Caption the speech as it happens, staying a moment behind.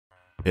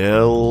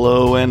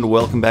Hello and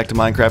welcome back to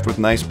Minecraft with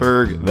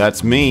Niceberg.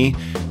 That's me,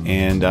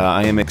 and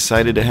I am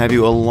excited to have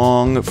you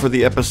along for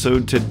the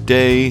episode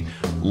today.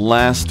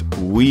 Last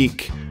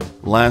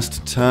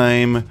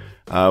time,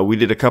 we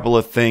did a couple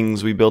of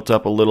things. We built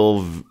up a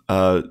little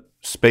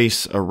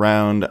space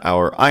around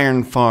our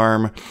iron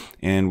farm,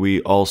 and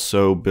we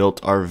also built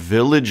our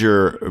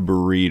villager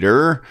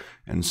breeder,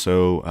 and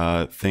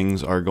so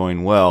things are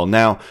going well.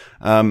 Now,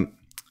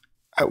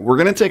 we're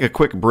going to take a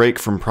quick break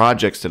from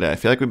projects today. I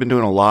feel like we've been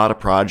doing a lot of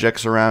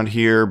projects around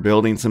here,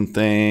 building some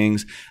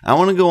things. I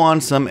want to go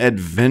on some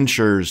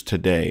adventures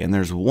today, and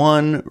there's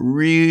one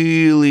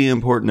really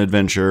important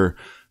adventure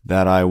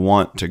that I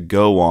want to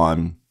go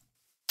on.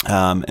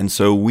 And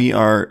so we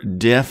are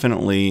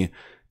definitely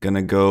going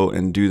to go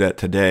and do that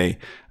today.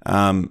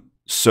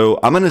 So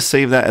I'm going to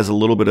save that as a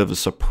little bit of a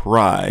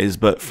surprise,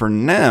 but for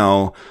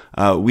now,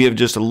 we have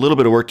just a little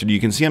bit of work to do.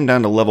 You can see I'm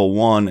down to level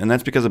 1, and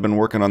that's because I've been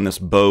working on this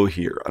bow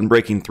here,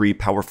 Unbreaking 3,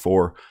 Power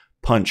 4,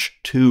 Punch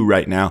 2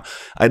 right now.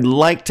 I'd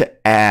like to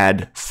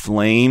add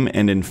Flame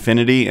and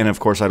Infinity, and of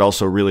course I'd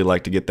also really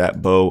like to get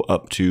that bow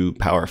up to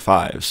Power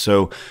 5.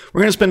 So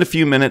we're going to spend a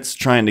few minutes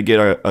trying to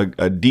get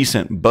a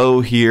decent bow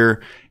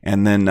here,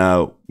 and then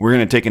we're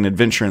going to take an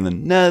adventure in the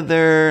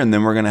Nether, and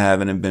then we're going to have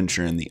an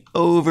adventure in the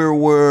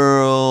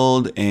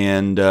Overworld,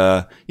 and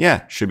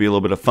yeah, should be a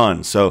little bit of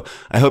fun. So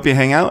I hope you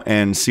hang out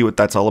and see what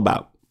that's all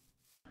about.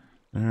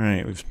 All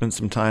right, we've spent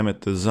some time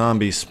at the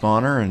zombie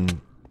spawner,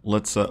 and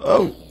let's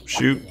oh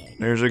shoot,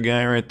 there's a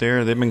guy right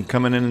there. They've been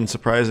coming in and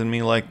surprising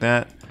me like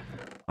that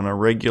on a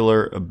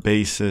regular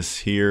basis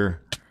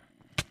here.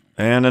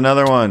 And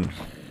another one.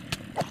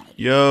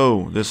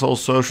 Yo, this whole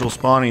social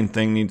spawning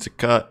thing needs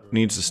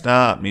to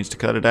stop, needs to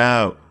cut it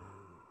out.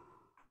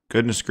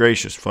 Goodness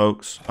gracious,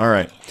 folks. All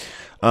right.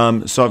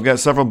 So I've got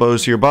several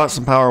bows here. Bought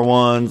some power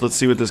 1s. Let's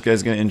see what this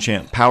guy's going to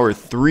enchant. Power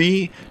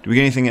 3. Do we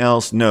get anything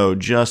else? No,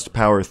 just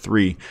power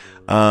 3. If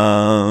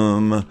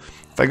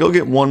I go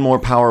get one more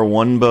power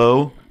 1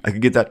 bow, I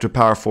could get that to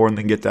power 4 and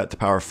then get that to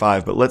power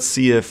 5. But let's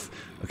see if,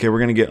 okay, we're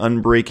going to get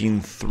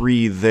Unbreaking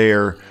 3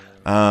 there.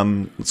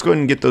 Let's go ahead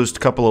and get those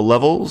couple of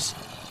levels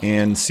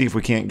and see if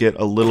we can't get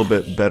a little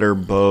bit better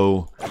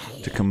bow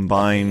to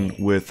combine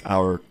with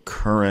our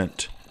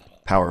current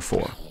power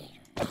 4.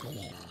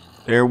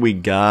 There we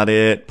got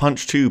it.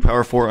 Punch 2,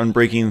 Power 4,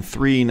 Unbreaking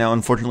 3. Now,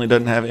 unfortunately,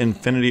 doesn't have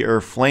Infinity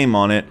or Flame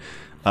on it.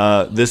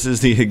 This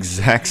is the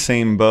exact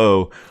same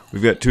bow.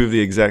 We've got 2 of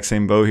the exact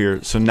same bow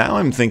here. So now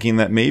I'm thinking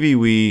that maybe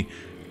we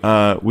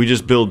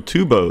just build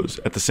 2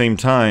 bows at the same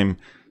time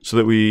so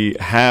that we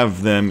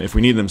have them if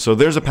we need them. So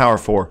there's a Power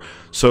 4.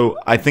 So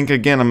I think,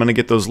 again, I'm going to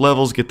get those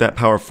levels, get that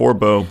Power 4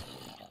 bow.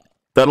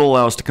 That'll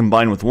allow us to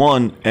combine with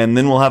 1, and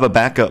then we'll have a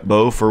backup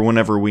bow for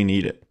whenever we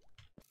need it.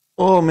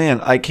 Oh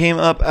man, I came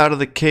up out of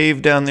the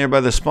cave down there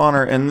by the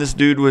spawner, and this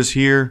dude was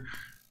here,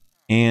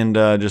 and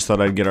just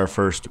thought I'd get our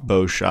first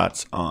bow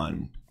shots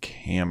on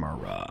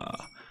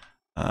camera.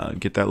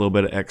 Get that little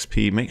bit of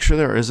XP. Make sure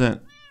there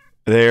isn't...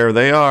 There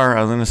they are.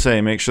 I was going to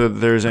say, make sure that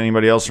there's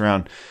anybody else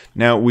around.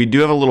 Now, we do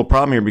have a little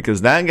problem here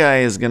because that guy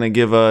is going to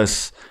give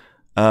us...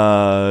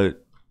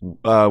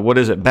 what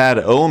is it? Bad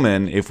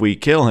omen if we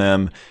kill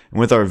him. And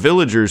with our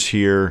villagers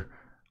here...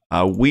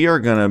 we are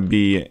going to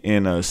be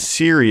in a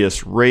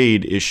serious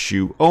raid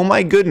issue. Oh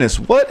my goodness,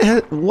 what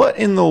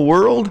in the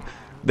world?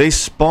 They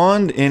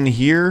spawned in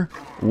here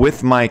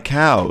with my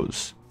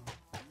cows.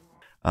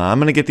 I'm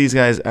going to get these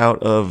guys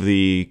out of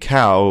the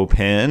cow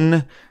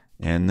pen,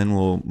 and then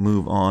we'll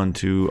move on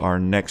to our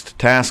next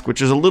task,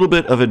 which is a little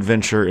bit of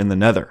adventure in the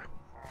Nether.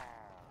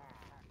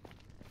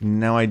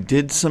 Now, I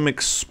did some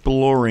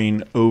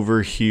exploring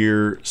over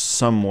here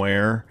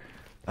somewhere.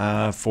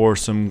 For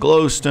some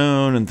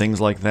glowstone and things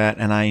like that,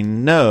 and I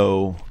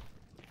know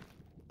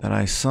that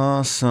I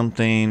saw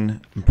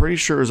something. I'm pretty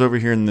sure it was over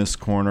here in this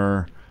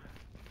corner.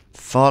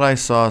 Thought I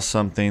saw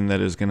something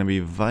that is going to be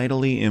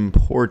vitally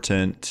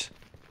important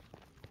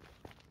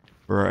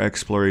for our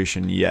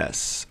exploration.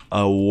 Yes,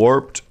 a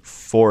warped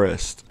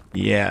forest.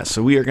 Yeah,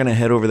 so we are going to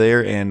head over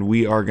there, and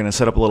we are going to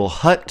set up a little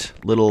hut,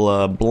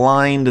 little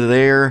blind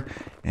there,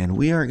 and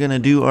we are going to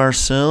do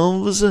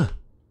ourselves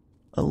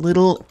a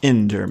little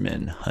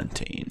Enderman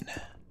hunting.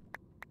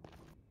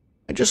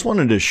 I just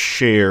wanted to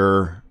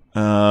share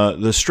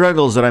the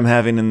struggles that I'm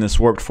having in this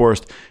warped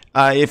forest.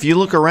 If you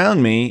look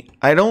around me,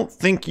 I don't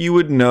think you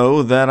would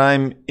know that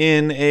I'm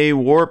in a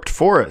warped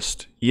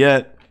forest,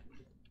 yet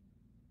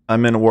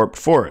I'm in a warped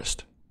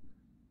forest.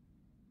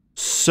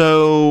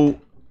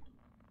 So,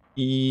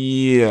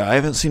 yeah, I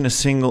haven't seen a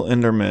single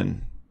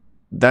Enderman.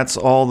 That's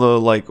all the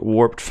like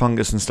warped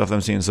fungus and stuff that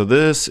I'm seeing. So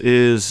this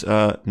is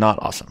not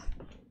awesome.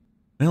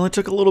 Well, it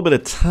took a little bit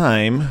of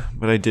time,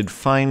 but I did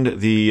find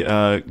the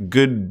a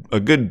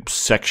good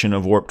section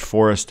of warped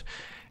forest,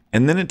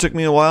 and then it took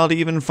me a while to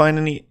even find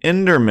any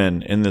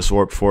Endermen in this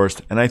warped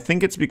forest, and I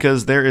think it's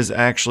because there is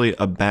actually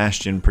a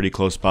bastion pretty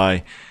close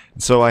by,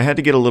 so I had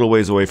to get a little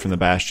ways away from the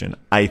bastion.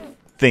 I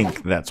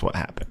think that's what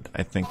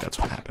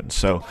happened.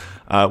 So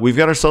we've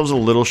got ourselves a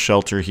little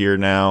shelter here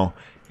now,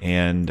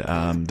 And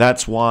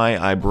that's why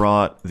I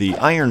brought the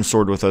iron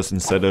sword with us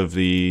instead of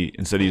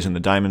using the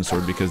diamond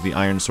sword, because the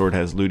iron sword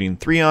has looting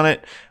 3 on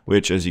it,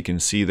 which, as you can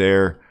see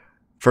there,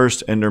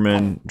 first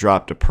Enderman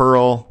dropped a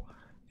pearl,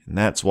 and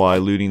that's why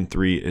looting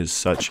 3 is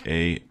such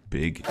a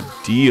big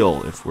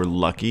deal. If we're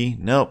lucky,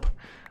 nope,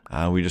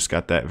 we just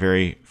got that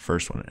very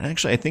first one. And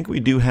actually, I think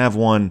we do have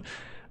one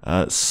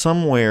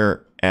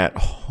somewhere at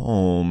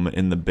home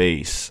in the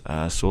base,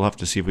 so we'll have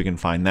to see if we can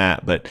find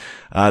that. But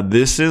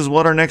this is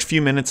what our next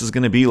few minutes is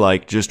going to be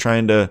like, just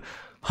trying to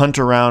hunt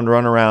around,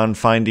 run around,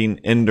 finding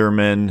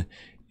Endermen,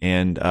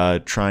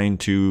 and trying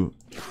to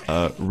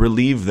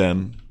relieve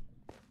them,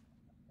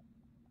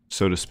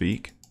 so to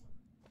speak,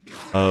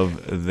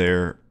 of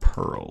their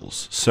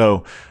pearls.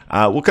 So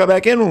we'll come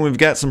back in when we've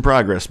got some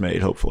progress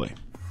made, hopefully.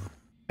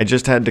 I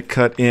just had to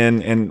cut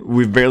in, and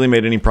we've barely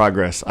made any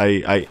progress.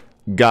 I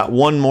got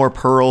one more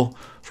pearl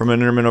from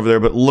an Enderman over there,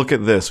 but look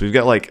at this. We've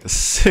got like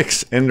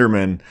 6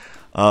 Endermen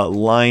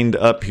lined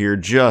up here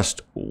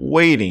just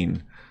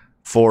waiting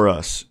for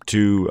us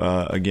to,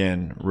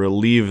 again,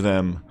 relieve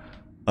them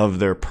of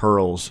their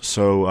pearls.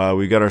 So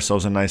we got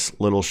ourselves a nice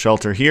little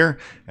shelter here,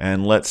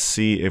 and let's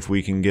see if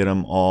we can get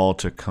them all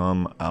to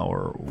come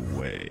our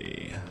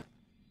way.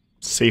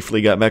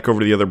 Safely got back over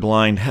to the other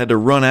blind, had to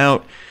run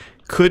out.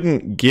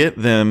 Couldn't get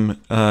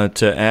them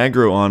to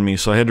aggro on me,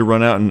 so I had to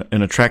run out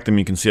and attract them.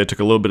 You can see I took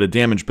a little bit of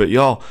damage, but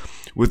y'all,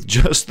 with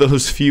just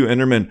those few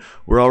Endermen,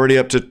 we're already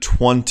up to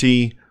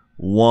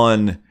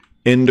 21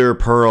 Ender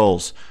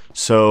Pearls.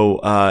 So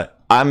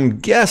I'm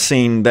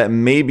guessing that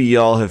maybe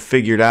y'all have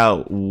figured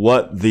out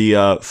what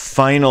the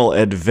final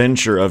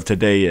adventure of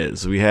today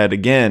is. We had,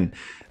 again,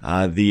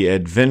 the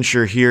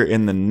adventure here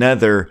in the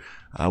Nether,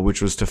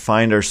 which was to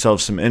find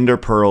ourselves some Ender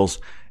Pearls,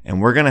 and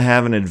we're going to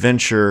have an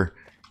adventure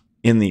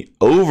in the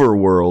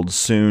overworld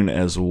soon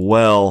as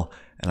well.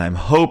 And I'm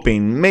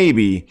hoping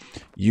maybe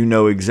you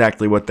know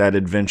exactly what that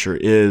adventure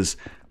is,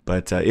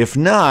 but if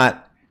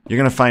not, you're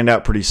going to find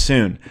out pretty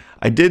soon.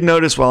 I did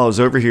notice while I was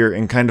over here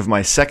in kind of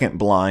my second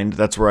blind,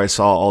 that's where I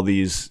saw all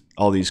these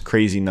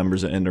crazy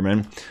numbers of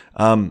Endermen.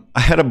 I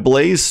had a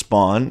blaze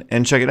spawn,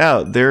 and check it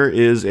out, there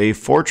is a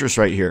fortress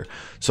right here.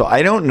 So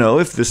I don't know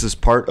if this is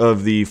part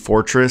of the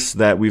fortress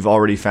that we've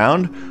already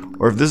found,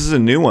 or if this is a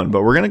new one,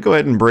 but we're going to go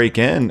ahead and break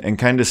in and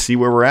kind of see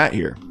where we're at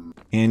here.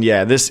 And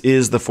yeah, this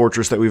is the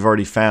fortress that we've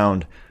already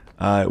found.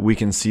 We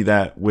can see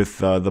that with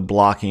the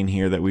blocking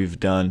here that we've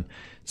done.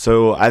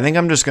 So I think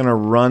I'm just going to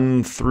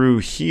run through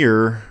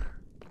here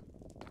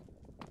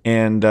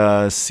and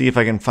see if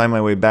I can find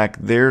my way back.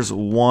 There's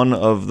one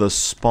of the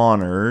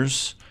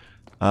spawners.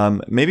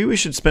 Maybe we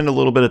should spend a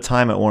little bit of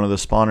time at one of the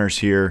spawners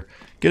here.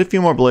 Get a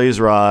few more blaze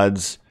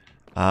rods,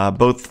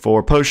 both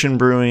for potion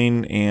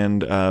brewing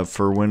and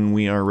for when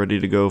we are ready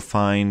to go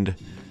find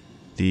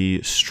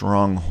the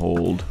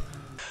stronghold.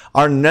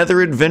 Our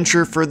Nether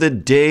adventure for the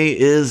day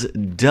is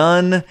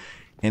done,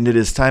 and it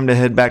is time to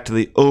head back to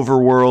the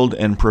overworld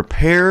and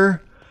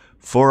prepare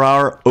for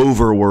our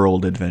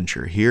overworld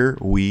adventure. Here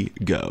we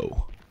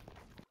go.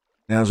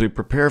 Now, as we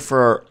prepare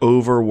for our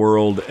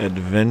overworld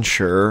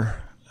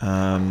adventure,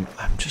 I'm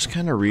just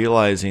kind of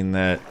realizing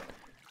that,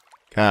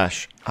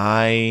 gosh,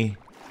 I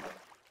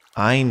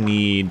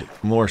need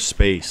more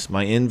space.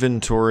 My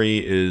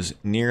inventory is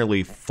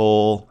nearly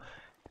full,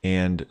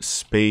 and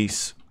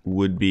space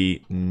would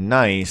be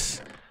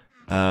nice.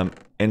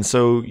 And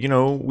so, you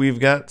know, we've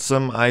got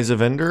some Eyes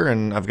of Ender,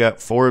 and I've got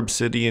 4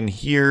 obsidian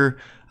here.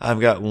 I've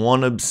got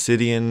 1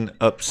 obsidian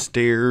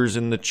upstairs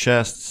in the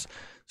chests.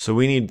 So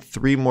we need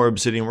 3 more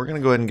obsidian. We're going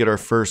to go ahead and get our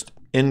first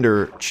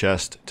Ender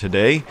chest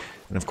today.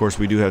 And of course,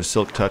 we do have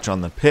Silk Touch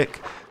on the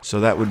pick, so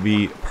that would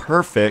be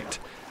perfect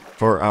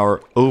for our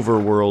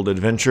overworld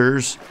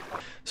adventures.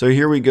 So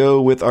here we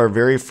go with our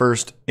very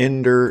first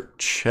Ender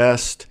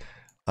chest.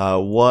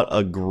 What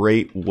a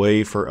great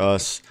way for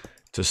us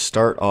to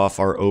start off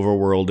our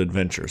overworld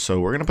adventure. So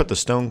we're going to put the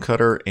stone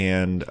cutter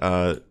and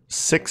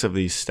 6 of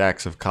these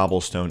stacks of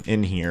cobblestone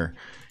in here.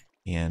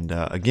 And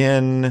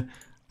again,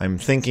 I'm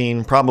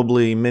thinking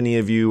probably many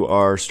of you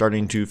are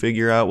starting to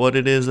figure out what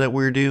it is that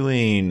we're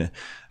doing.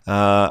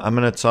 I'm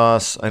going to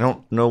toss, I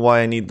don't know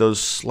why I need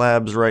those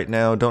slabs right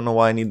now. Don't know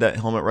why I need that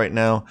helmet right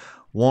now.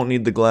 Won't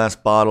need the glass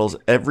bottles.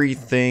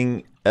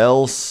 Everything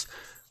else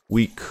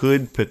we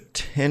could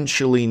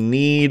potentially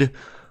need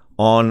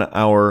on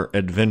our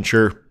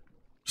adventure.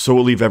 So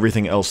we'll leave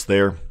everything else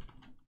there.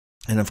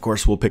 And of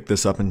course, we'll pick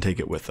this up and take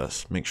it with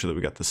us. Make sure that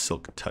we got the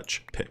Silk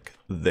Touch pick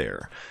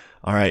there.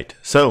 All right.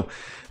 So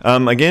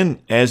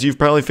again, as you've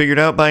probably figured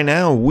out by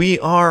now, we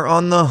are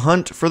on the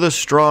hunt for the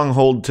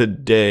stronghold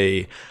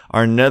today.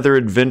 Our Nether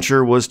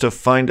adventure was to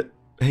find...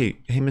 Hey,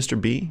 Mr.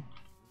 B?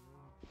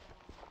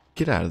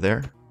 Get out of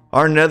there.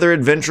 Our Nether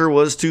adventure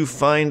was to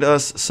find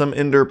us some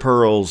Ender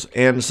Pearls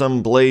and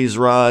some Blaze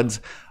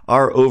Rods.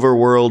 Our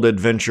overworld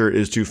adventure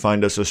is to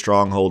find us a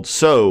stronghold.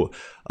 So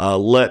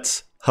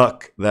let's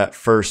huck that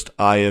first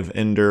Eye of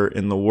Ender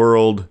in the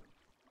world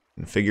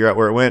and figure out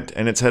where it went.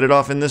 And it's headed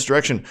off in this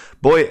direction.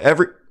 Boy,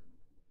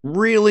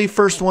 really?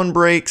 First one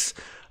breaks?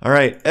 All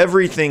right,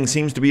 everything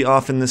seems to be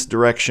off in this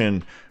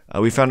direction.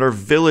 We found our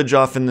village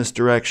off in this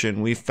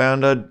direction. We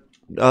found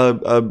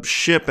a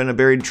ship and a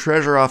buried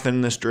treasure off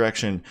in this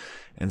direction.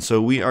 And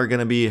so we are going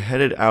to be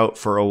headed out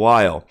for a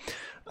while.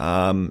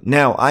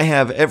 Now, I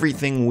have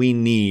everything we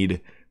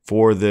need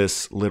for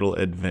this little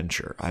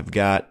adventure. I've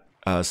got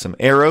some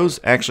arrows.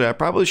 Actually, I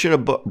probably should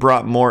have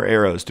brought more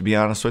arrows, to be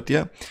honest with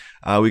you.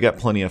 We got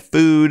plenty of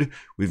food.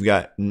 We've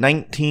got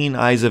 19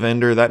 Eyes of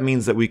Ender. That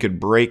means that we could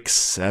break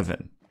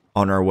 7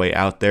 on our way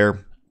out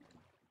there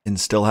and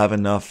still have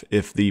enough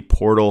if the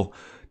portal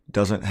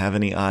doesn't have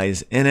any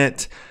eyes in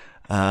it.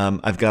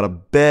 I've got a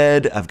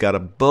bed. I've got a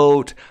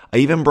boat. I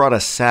even brought a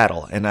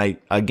saddle. And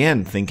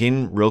again,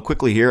 thinking real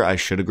quickly here, I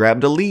should have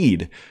grabbed a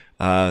lead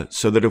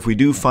so that if we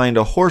do find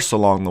a horse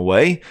along the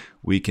way,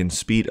 we can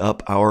speed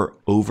up our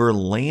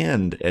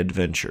overland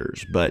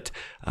adventures. But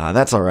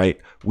that's all right.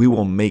 We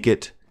will make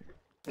it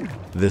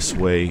this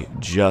way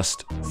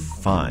just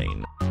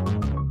fine.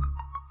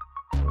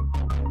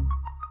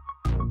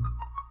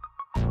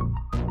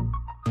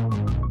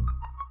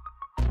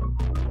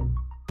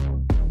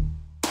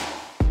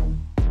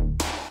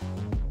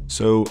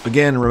 So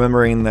again,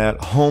 remembering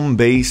that home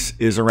base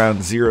is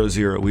around 0,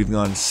 0. We've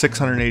gone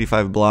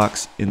 685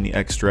 blocks in the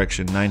X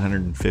direction,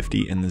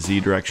 950 in the Z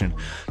direction.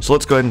 So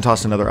let's go ahead and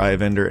toss another Eye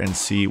of Ender and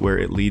see where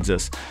it leads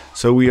us.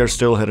 So we are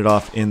still headed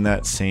off in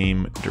that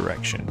same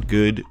direction.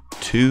 Good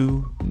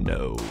to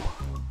know.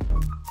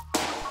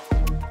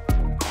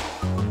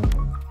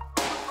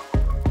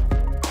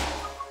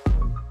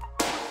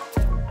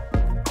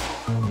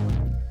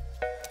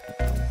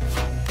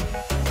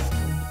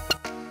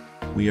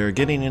 We are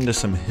getting into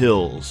some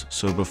hills,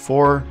 so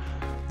before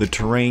the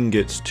terrain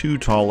gets too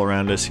tall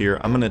around us here,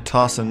 I'm going to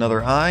toss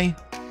another eye,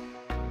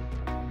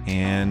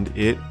 and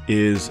it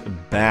is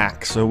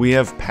back. So we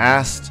have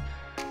passed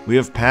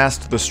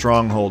the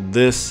stronghold.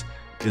 This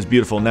is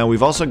beautiful. Now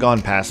we've also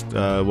gone past,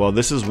 well,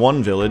 this is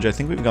one village. I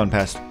think we've gone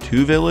past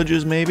 2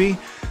 villages maybe.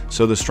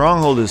 So the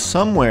stronghold is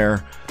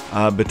somewhere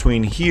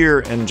between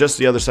here and just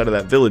the other side of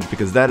that village,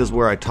 because that is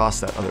where I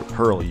tossed that other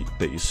pearl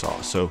that you saw.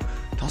 So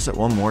toss it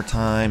one more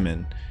time,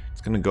 and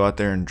it's gonna go out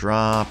there and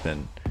drop,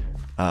 and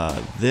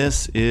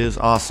this is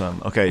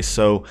awesome. Okay,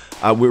 so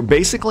we're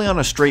basically on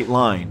a straight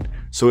line.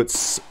 So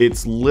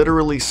it's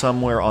literally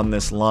somewhere on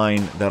this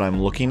line that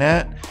I'm looking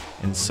at.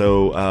 And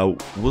so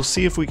we'll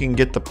see if we can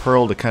get the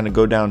pearl to kind of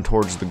go down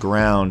towards the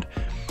ground.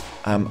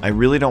 I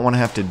really don't want to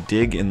have to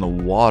dig in the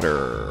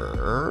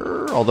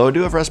water, although I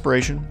do have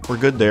respiration. We're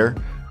good there.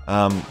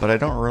 But I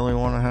don't really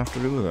want to have to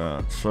do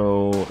that.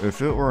 So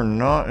if it were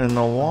not in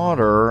the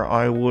water,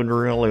 I would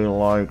really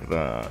like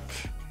that.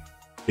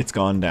 It's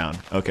gone down.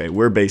 Okay,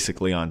 we're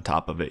basically on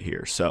top of it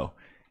here. So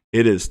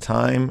it is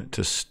time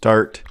to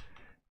start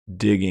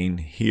digging.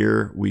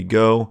 Here we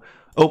go.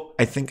 Oh,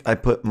 I think I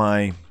brought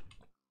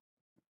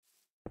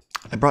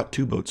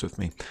 2 boats with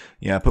me.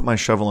 Yeah, I put my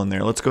shovel in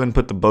there. Let's go ahead and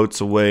put the boats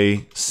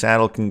away.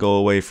 Saddle can go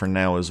away for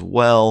now as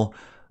well,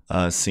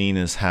 seeing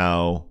as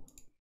how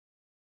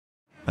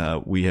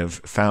we have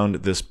found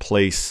this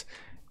place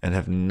and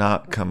have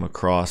not come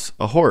across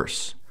a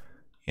horse.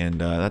 And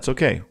that's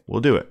okay.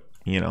 We'll do it.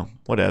 You know,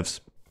 whatevs.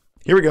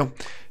 Here we go.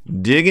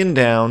 Digging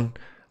down.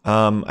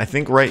 I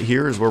think right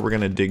here is where we're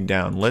going to dig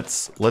down.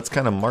 Let's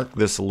kind of mark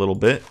this a little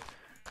bit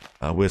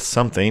with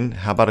something.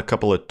 How about a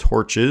couple of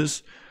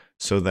torches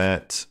so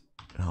that...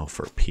 Oh,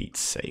 for Pete's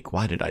sake,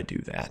 why did I do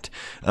that?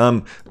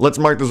 Let's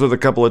mark this with a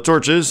couple of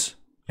torches,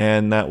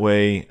 and that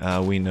way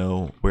we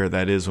know where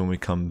that is when we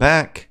come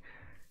back.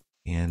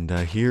 And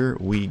here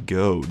we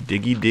go.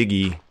 Diggy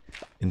diggy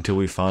until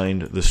we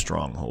find the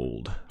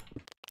stronghold.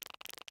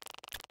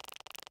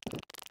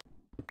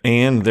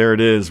 And there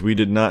it is. We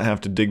did not have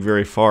to dig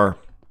very far.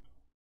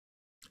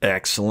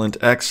 Excellent,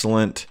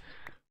 excellent.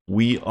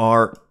 We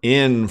are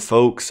in,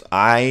 folks.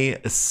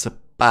 I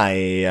spy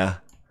a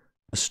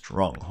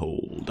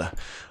stronghold.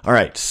 All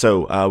right,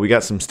 so we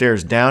got some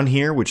stairs down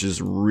here, which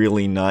is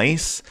really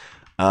nice.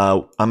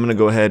 I'm going to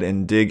go ahead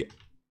and dig.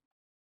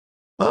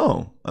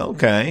 Oh,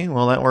 okay.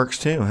 Well, that works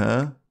too,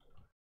 huh?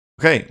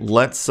 Okay,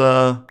 let's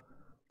go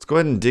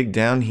ahead and dig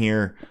down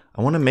here.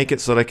 I want to make it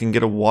so that I can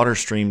get a water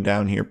stream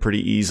down here pretty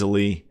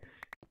easily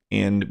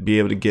and be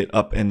able to get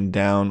up and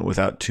down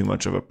without too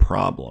much of a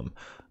problem.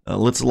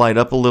 Let's light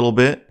up a little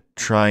bit,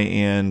 try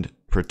and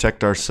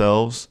protect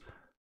ourselves.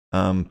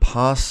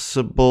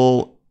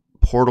 Possible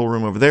portal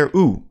room over there.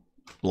 Ooh,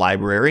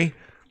 library.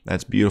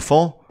 That's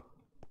beautiful.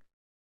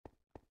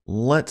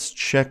 Let's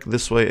check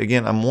this way.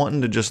 Again, I'm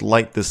wanting to just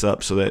light this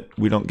up so that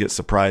we don't get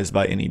surprised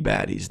by any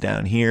baddies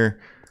down here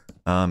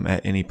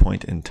at any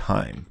point in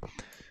time.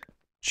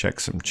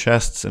 Check some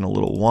chests in a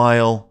little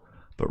while,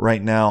 but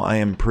right now I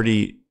am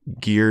pretty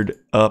geared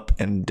up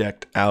and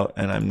decked out,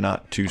 and I'm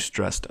not too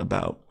stressed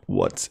about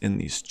what's in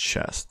these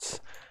chests.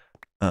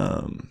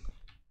 Why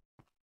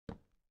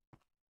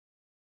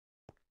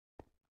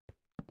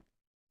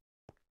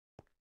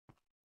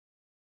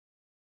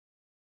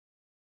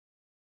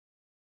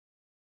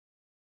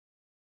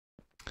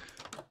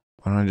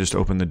don't I just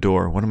open the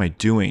door? What am I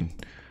doing?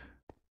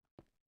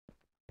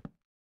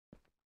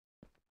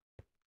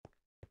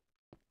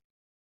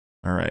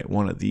 All right,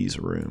 one of these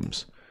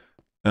rooms.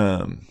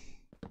 The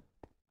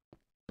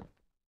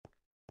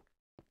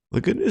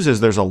good news is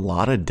there's a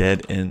lot of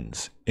dead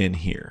ends in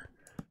here.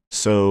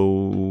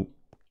 So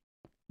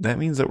that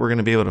means that we're going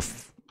to be able to,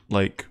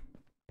 like,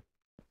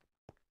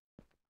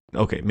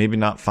 okay, maybe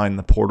not find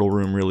the portal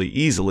room really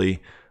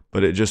easily,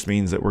 but it just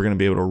means that we're going to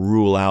be able to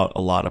rule out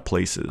a lot of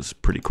places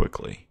pretty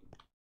quickly.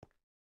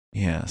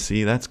 Yeah,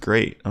 see, that's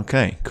great.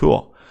 Okay,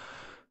 cool.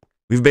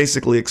 We've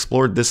basically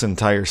explored this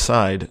entire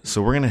side,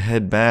 so we're going to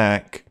head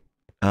back,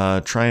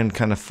 try and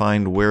kind of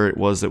find where it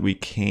was that we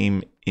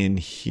came in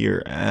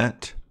here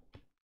at.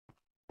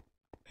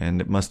 And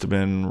it must have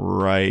been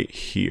right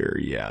here.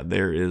 Yeah,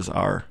 there is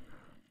our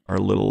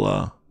little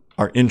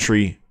our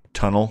entry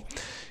tunnel.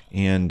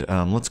 And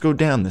let's go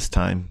down this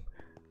time.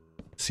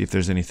 See if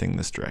there's anything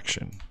this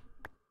direction.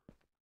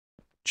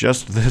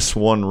 Just this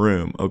one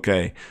room,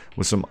 okay,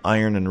 with some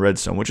iron and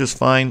redstone, which is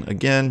fine.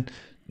 Again,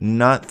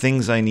 not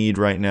things I need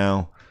right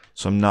now,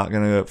 so I'm not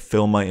gonna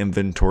fill my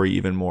inventory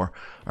even more.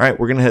 All right,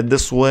 we're gonna head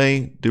this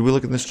way. Did we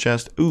look in this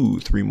chest? Ooh,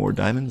 3 more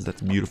diamonds.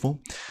 That's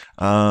beautiful.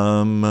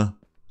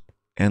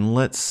 And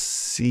let's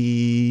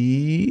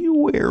see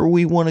where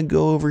we want to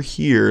go over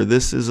here.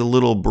 This is a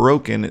little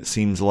broken, it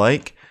seems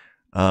like.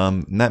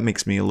 And that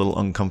makes me a little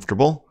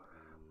uncomfortable.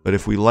 But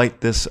if we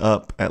light this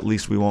up, at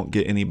least we won't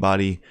get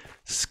anybody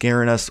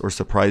scaring us or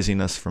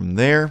surprising us from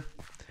there.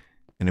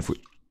 And if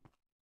we...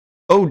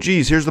 Oh,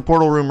 geez, here's the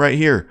portal room right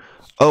here.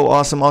 Oh,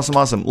 awesome, awesome,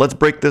 awesome. Let's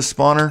break this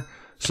spawner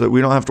so that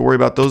we don't have to worry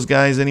about those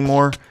guys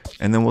anymore.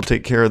 And then we'll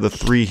take care of the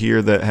 3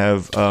 here that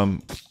have,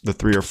 the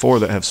 3 or 4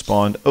 that have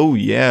spawned. Oh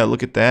yeah,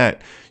 look at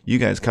that. You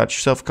guys caught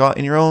yourself caught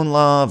in your own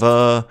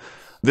lava.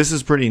 This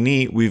is pretty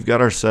neat. We've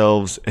got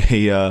ourselves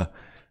a,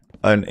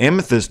 an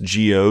amethyst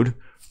geode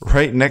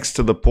right next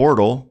to the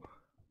portal,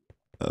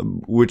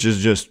 which is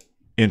just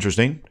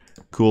interesting.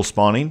 Cool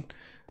spawning.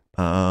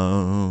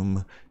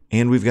 And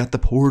we've got the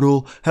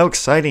portal. How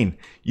exciting.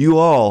 You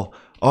all,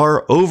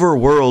 our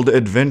overworld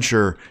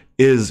adventure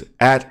is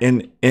at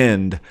an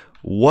end.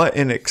 What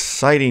an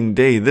exciting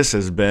day this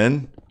has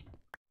been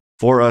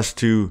for us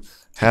to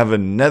have a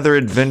nether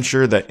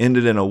adventure that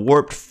ended in a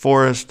warped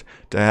forest,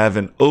 to have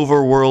an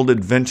overworld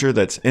adventure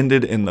that's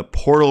ended in the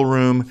portal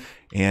room.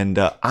 And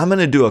I'm going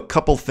to do a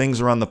couple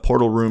things around the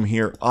portal room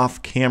here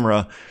off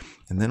camera,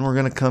 and then we're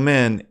going to come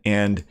in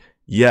and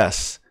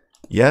yes,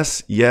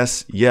 yes,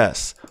 yes,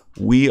 yes,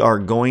 we are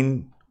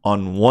going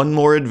on one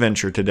more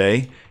adventure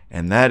today,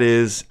 and that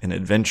is an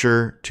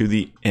adventure to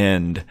the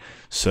end.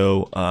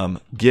 So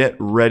get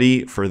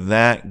ready for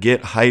that.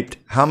 Get hyped.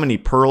 How many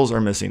pearls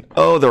are missing?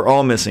 Oh, they're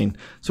all missing.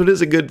 So it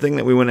is a good thing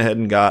that we went ahead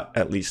and got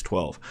at least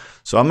 12.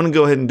 So I'm going to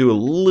go ahead and do a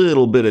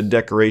little bit of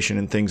decoration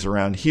and things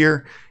around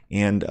here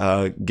and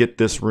get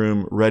this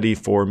room ready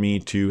for me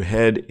to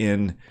head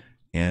in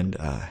and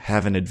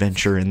have an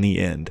adventure in the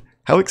end.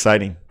 How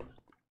exciting.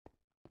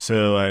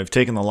 So I've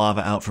taken the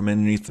lava out from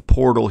underneath the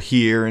portal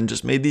here and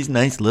just made these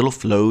nice little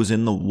flows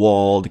in the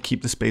wall to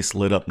keep the space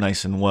lit up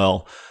nice and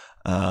well.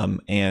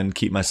 And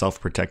keep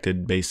myself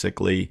protected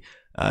basically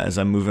as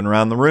I'm moving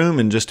around the room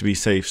and just to be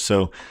safe.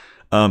 So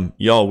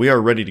y'all, we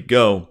are ready to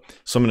go.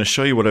 So I'm going to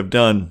show you what I've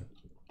done.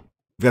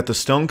 I've got the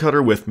stone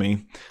cutter with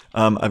me.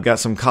 I've got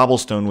some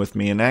cobblestone with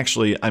me, and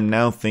actually I'm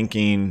now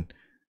thinking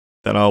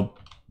that I'll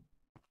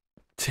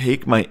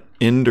take my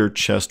ender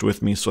chest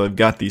with me. So I've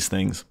got these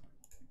things.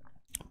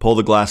 Pull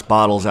the glass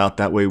bottles out,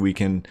 that way we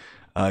can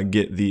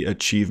get the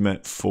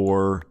achievement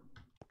for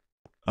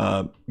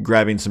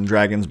grabbing some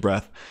dragon's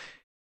breath.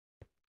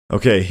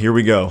 Okay, here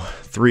we go.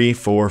 3,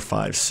 4,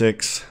 5,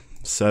 6,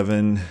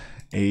 7,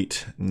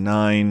 8,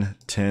 9,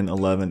 10,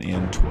 11,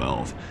 and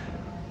 12.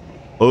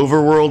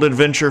 Overworld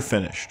adventure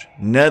finished.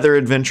 Nether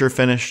adventure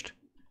finished.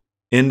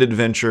 End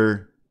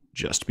adventure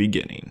just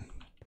beginning.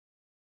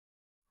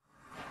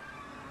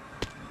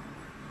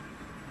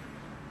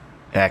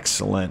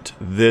 Excellent.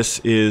 This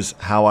is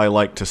how I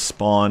like to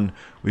spawn.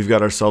 We've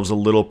got ourselves a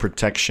little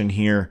protection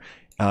here.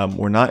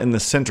 We're not in the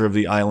center of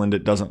the island,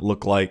 it doesn't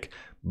look like,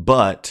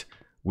 but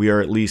we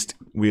at least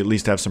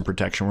have some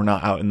protection. We're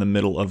not out in the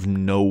middle of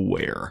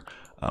nowhere,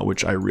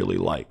 which I really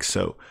like.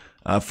 So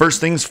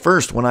first things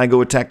first, when I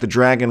go attack the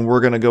dragon, we're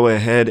going to go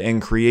ahead and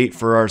create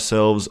for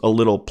ourselves a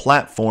little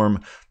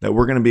platform that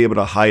we're going to be able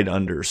to hide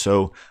under.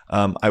 So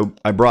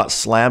I brought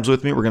slabs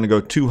with me. We're going to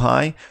go 2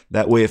 high.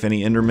 That way, if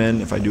any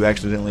endermen, if I do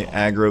accidentally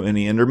aggro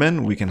any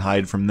endermen, we can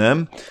hide from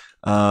them.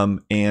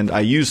 And I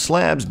use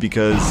slabs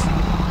because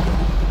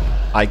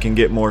I can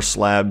get more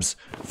slabs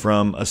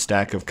from a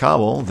stack of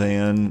cobble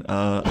than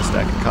a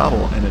stack of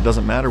cobble, and it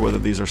doesn't matter whether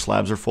these are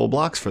slabs or full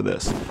blocks for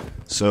this.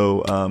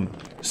 So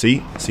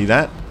see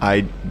that?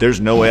 There's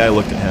no way I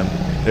looked at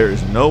him. There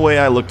is no way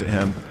I looked at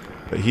him,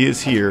 but he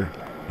is here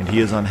and he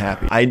is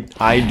unhappy.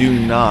 I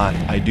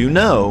do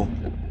know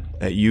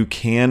that you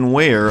can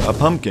wear a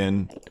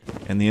pumpkin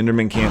and the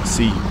enderman can't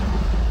see you.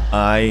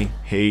 I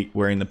hate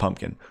wearing the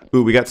pumpkin.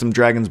 Ooh, we got some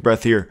dragon's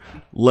breath here.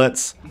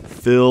 Let's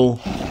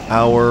fill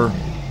our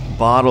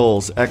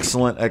bottles.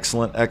 Excellent,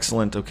 excellent,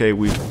 excellent. Okay,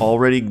 we've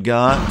already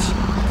got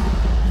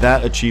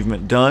that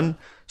achievement done.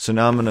 So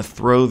now I'm going to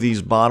throw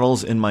these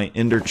bottles in my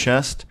ender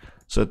chest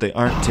so that they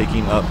aren't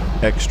taking up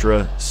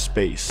extra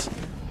space.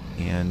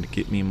 And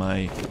get me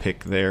my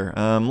pick there.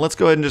 Let's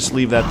go ahead and just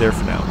leave that there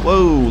for now.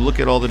 Whoa, look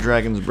at all the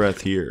dragon's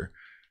breath here.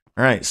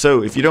 Alright,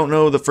 so if you don't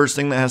know, the first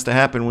thing that has to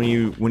happen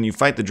when you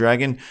fight the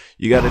dragon,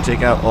 you got to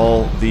take out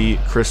all the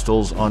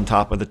crystals on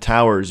top of the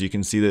towers. You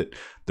can see that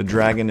the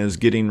dragon is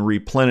getting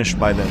replenished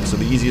by them. So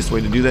the easiest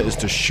way to do that is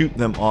to shoot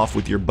them off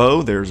with your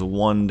bow. There's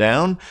one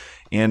down.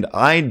 And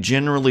I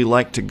generally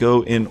like to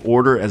go in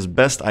order as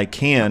best I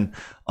can,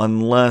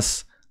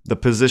 unless the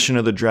position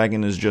of the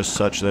dragon is just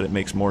such that it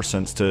makes more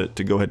sense to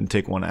go ahead and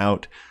take one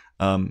out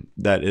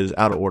that is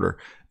out of order.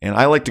 And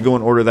I like to go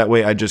in order, that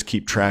way I just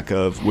keep track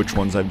of which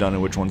ones I've done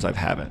and which ones I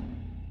haven't.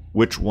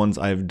 Which ones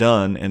I've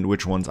done and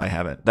which ones I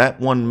haven't. That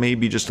one may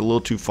be just a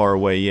little too far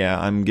away. Yeah,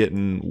 I'm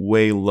getting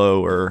way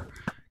lower.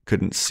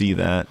 Couldn't see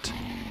that.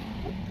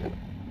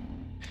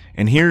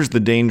 And here's the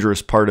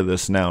dangerous part of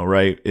this now,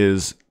 right?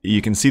 Is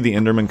you can see the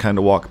Enderman kind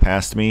of walk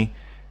past me.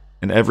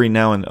 And every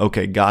now and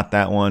okay, got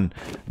that one.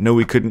 No,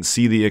 we couldn't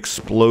see the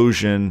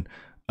explosion,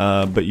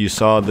 but you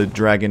saw the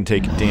dragon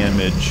take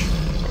damage.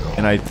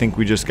 And I think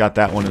we just got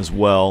that one as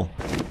well.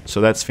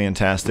 So that's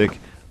fantastic.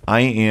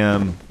 We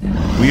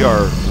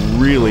are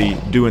really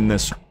doing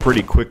this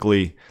pretty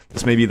quickly.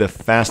 This may be the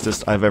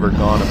fastest I've ever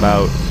gone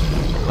about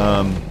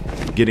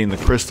getting the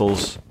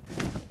crystals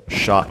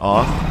shot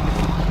off.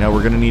 Now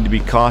we're going to need to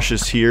be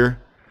cautious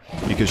here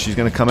because she's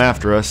going to come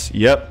after us.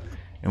 Yep.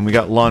 And we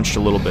got launched a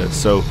little bit.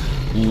 So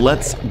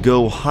let's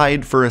go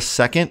hide for a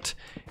second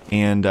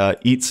and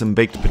eat some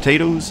baked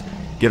potatoes,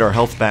 get our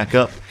health back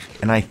up.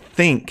 And I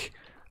think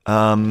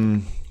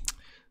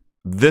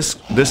this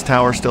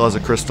tower still has a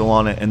crystal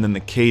on it, and then the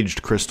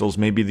caged crystals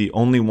may be the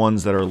only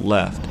ones that are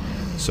left.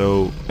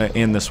 So,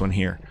 and this one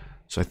here.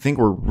 So I think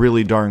we're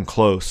really darn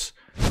close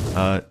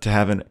to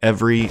having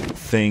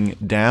everything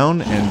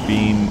down and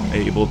being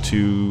able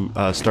to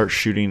start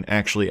shooting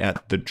actually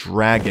at the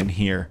dragon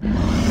here.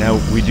 Now,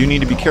 we do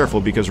need to be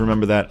careful because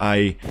remember that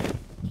I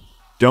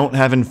don't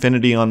have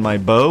infinity on my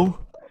bow,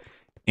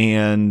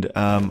 and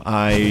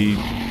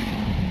I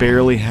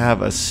barely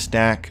have a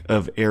stack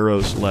of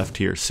arrows left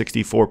here.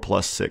 64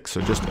 plus 6,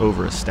 so just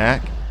over a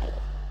stack.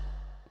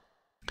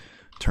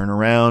 Turn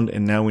around,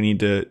 and now we need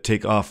to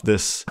take off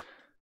this,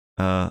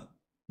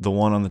 the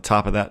one on the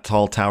top of that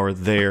tall tower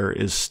there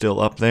is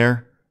still up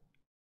there.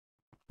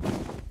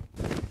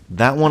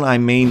 That one I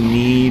may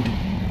need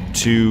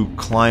to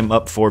climb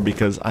up for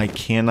because I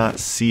cannot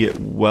see it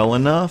well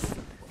enough.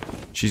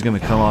 She's going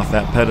to come off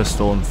that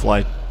pedestal and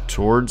fly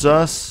towards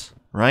us,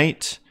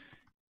 right?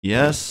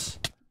 Yes.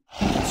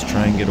 Let's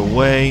try and get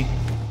away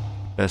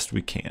best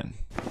we can.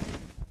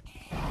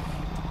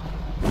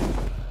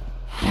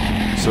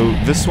 So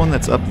this one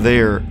that's up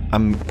there,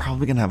 I'm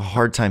probably going to have a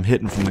hard time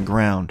hitting from the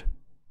ground.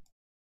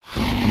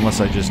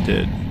 Unless I just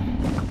did.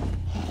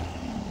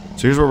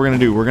 So here's what we're going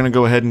to do. We're going to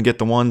go ahead and get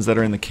the ones that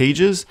are in the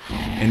cages.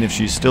 And if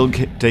she's still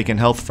taking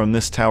health from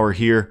this tower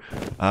here,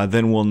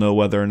 then we'll know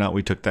whether or not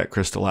we took that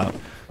crystal out.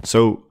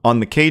 So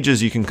on the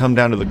cages, you can come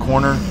down to the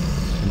corner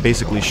and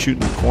basically shoot in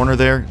the corner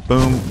there.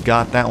 Boom,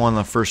 got that one on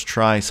the first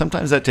try.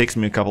 Sometimes that takes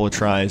me a couple of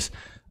tries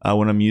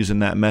when I'm using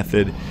that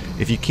method.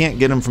 If you can't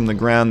get them from the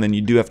ground, then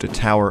you do have to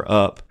tower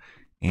up.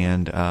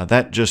 And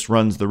that just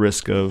runs the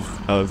risk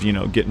of you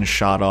know, getting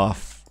shot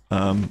off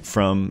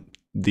from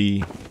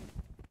the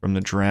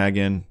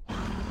dragon.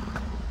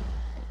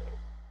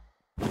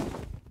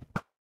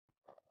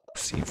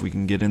 Let's see if we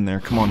can get in there.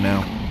 Come on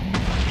now.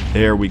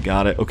 There, we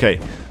got it.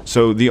 Okay,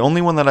 so the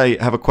only one that I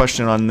have a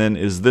question on then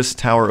is this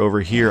tower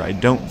over here. I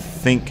don't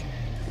think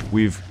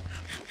we've...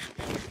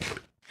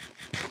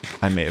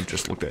 I may have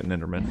just looked at an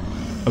Enderman.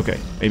 Okay,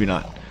 maybe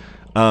not.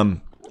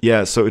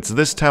 Yeah, so it's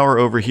this tower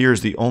over here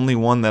is the only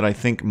one that I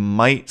think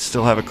might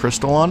still have a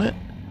crystal on it.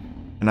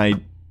 And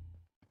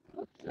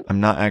I'm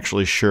not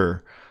actually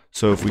sure.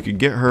 So if we could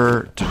get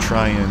her to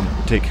try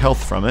and take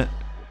health from it,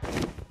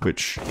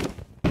 which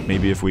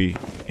maybe if we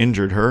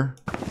injured her,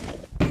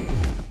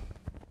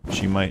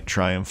 she might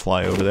try and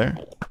fly over there.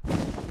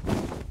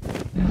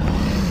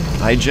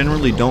 I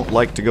generally don't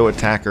like to go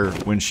attack her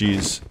when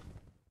she's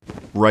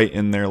right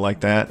in there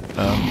like that.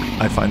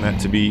 I find that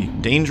to be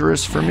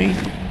dangerous for me.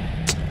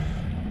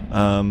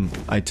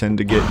 I tend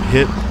to get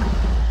hit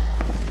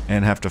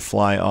and have to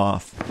fly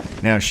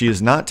off. Now she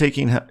is not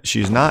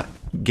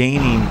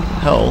gaining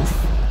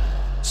health,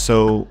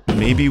 so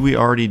maybe we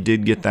already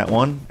did get that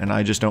one and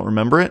I just don't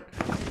remember it.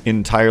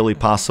 Entirely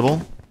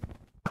possible.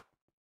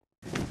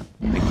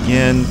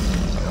 Again,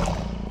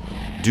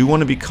 do want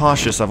to be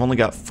cautious. I've only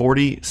got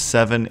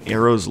 47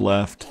 arrows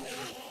left,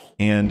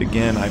 and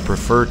again, I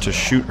prefer to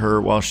shoot her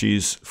while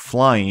she's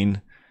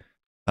flying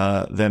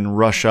than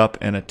rush up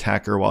and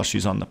attack her while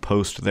she's on the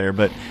post there.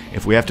 But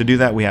if we have to do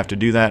that, we have to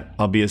do that.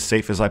 I'll be as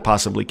safe as I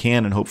possibly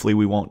can, and hopefully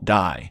we won't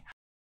die.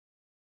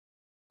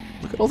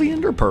 Look at all the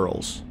ender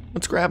pearls.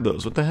 Let's grab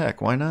those. What the heck?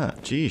 Why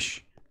not?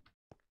 Jeesh.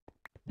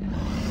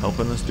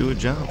 Helping us do a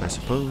job, I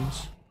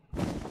suppose.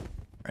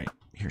 Right,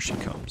 here she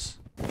comes.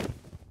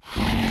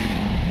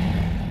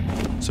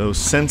 So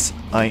since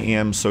I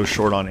am so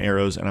short on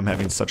arrows and I'm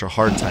having such a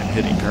hard time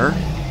hitting her,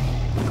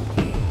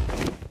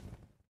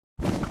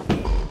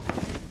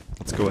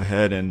 let's go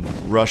ahead and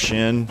rush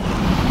in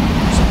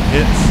some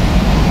hits.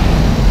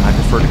 I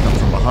prefer to come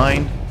from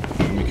behind,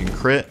 and we can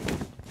crit.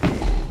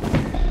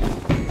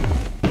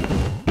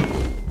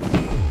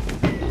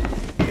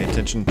 Pay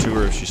attention to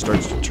her if she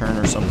starts to turn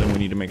or something. We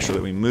need to make sure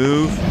that we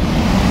move.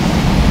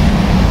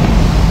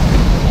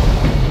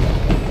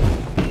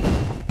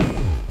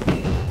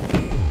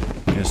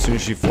 And as soon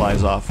as she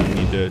flies off, we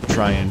need to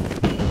try and...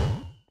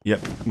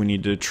 Yep, we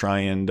need to try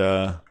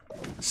and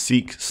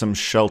seek some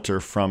shelter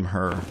from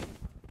her.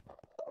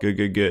 Good,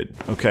 good, good.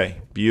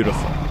 Okay,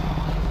 beautiful.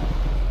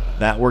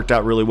 That worked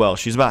out really well.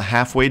 She's about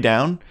halfway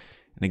down,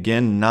 and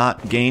again,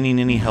 not gaining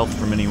any health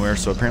from anywhere,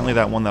 so apparently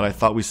that one that I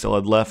thought we still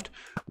had left,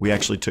 we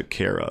actually took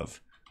care of,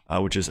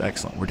 which is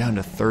excellent. We're down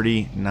to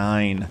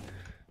 39.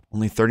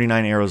 Only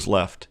 39 arrows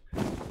left.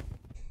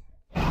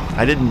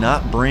 I did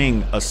not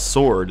bring a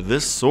sword.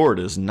 This sword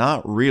is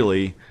not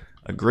really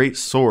a great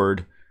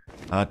sword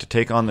to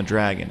take on the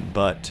dragon,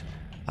 but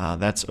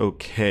that's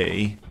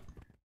okay.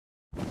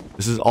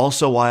 This is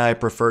also why I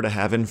prefer to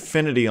have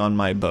infinity on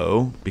my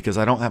bow, because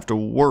I don't have to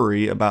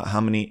worry about how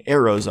many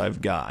arrows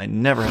I've got. I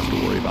never have to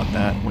worry about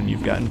that when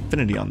you've got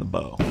infinity on the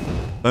bow.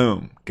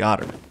 Boom,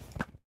 got her.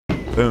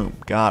 Boom,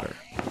 got her.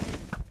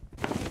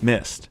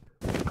 Missed.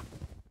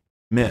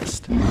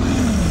 Missed.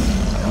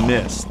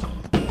 Missed.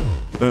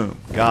 Boom,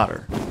 got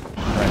her.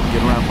 Alright,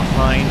 get around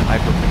behind. I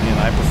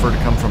prefer to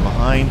come from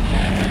behind.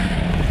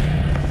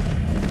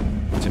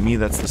 To me,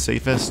 that's the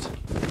safest.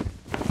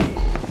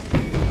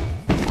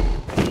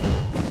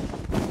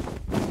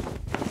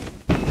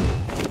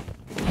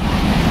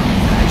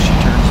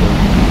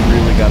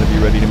 Got to be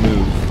ready to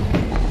move.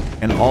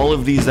 And all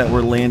of these that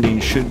we're landing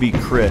should be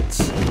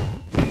crits.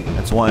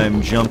 That's why I'm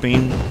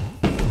jumping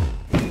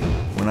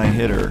when I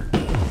hit her.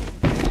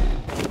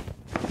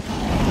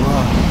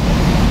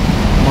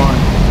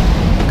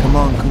 Come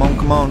on, come on,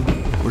 come on.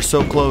 We're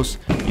so close.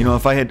 You know,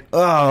 if I had...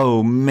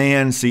 Oh,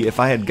 man. See, if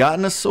I had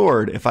gotten a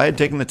sword, if I had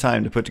taken the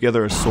time to put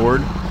together a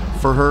sword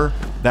for her,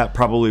 that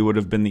probably would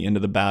have been the end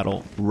of the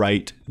battle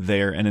right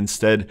there. And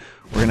instead,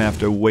 we're going to have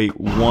to wait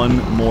one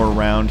more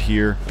round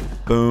here.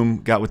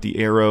 Boom, got with the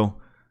arrow.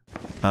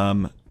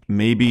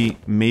 Maybe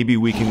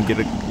we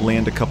can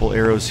land a couple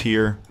arrows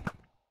here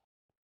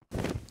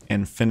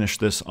and finish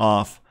this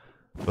off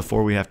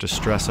before we have to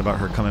stress about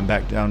her coming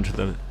back down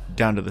to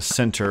the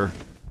center.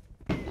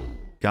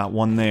 Got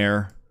one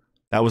there.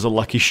 That was a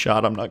lucky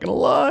shot, I'm not gonna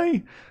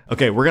lie.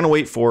 Okay, we're gonna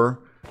wait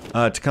for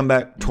her to come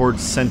back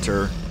towards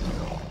center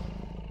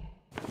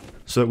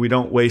so that we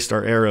don't waste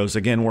our arrows.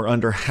 Again, we're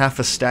under half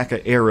a stack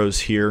of arrows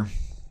here.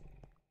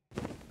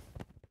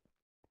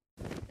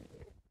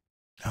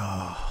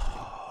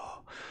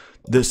 Oh,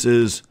 this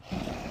is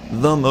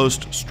the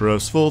most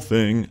stressful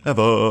thing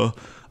ever.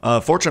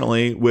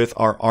 Fortunately, with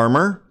our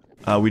armor,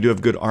 we do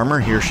have good armor.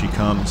 Here she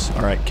comes.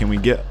 All right, can we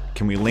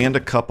land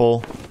a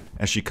couple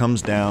as she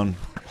comes down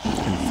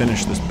and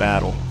finish this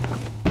battle?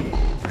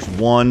 There's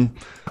one.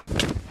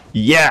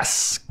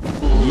 Yes!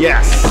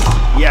 Yes!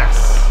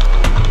 Yes!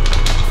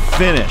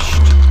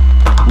 Finished.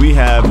 We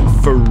have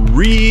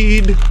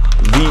freed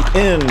the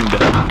end.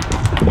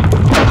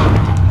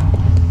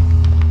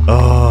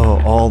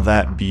 Oh, all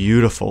that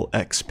beautiful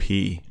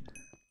XP.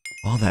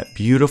 All that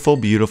beautiful,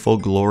 beautiful,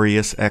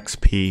 glorious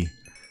XP.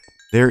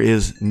 There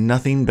is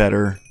nothing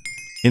better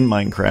in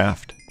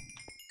Minecraft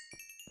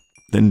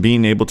than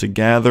being able to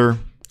gather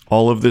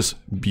all of this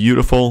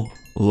beautiful,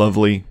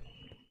 lovely,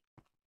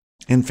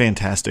 and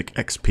fantastic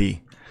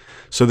XP.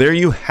 So there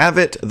you have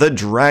it. The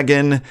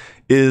dragon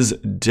is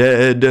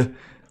dead.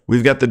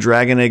 We've got the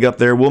dragon egg up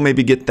there. We'll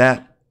maybe get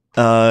that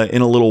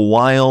in a little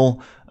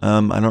while. I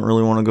don't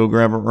really want to go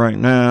grab it right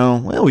now.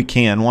 Well, we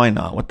can. Why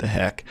not? What the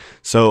heck?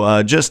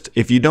 So just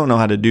if you don't know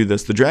how to do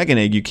this, the dragon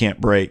egg you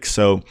can't break.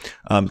 So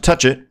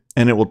touch it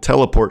and it will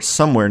teleport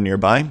somewhere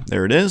nearby.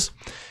 There it is.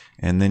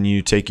 And then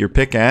you take your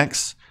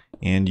pickaxe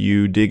and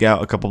you dig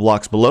out a couple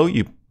blocks below.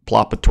 You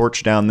plop a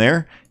torch down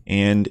there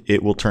and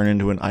it will turn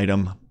into an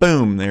item.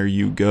 Boom, there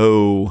you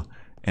go.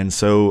 And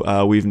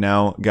so we've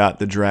now got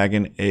the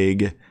dragon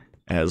egg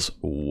as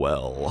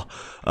well,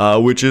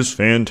 which is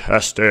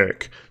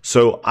fantastic.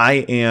 So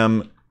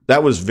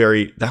that was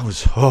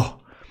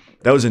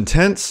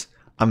intense.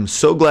 I'm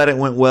so glad it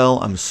went well.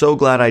 I'm so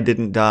glad I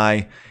didn't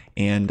die.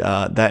 And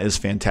that is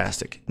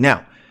fantastic.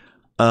 Now,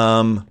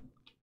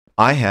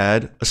 I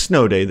had a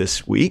snow day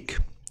this week.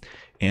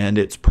 And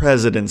it's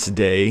President's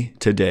Day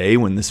today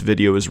when this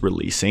video is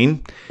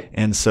releasing.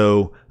 And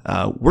so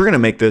we're going to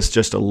make this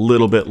just a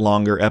little bit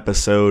longer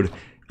episode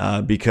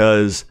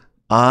because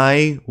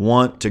I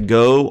want to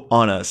go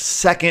on a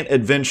second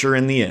adventure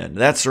in the end.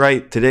 That's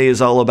right. Today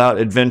is all about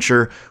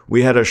adventure.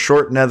 We had a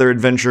short nether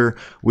adventure.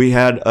 We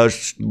had a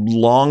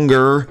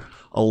longer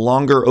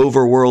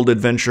overworld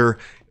adventure.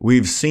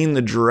 We've seen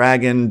the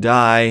dragon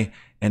die.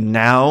 And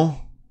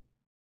now,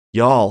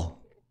 y'all,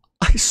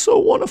 I so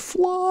want to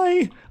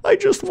fly. I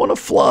just want to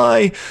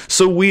fly.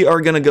 So we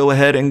are going to go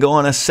ahead and go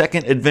on a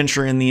second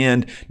adventure in the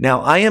end.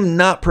 Now, I am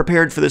not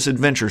prepared for this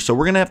adventure, so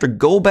we're going to have to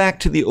go back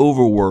to the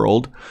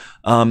overworld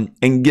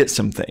and get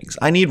some things.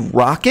 I need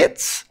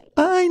rockets.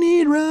 I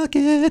need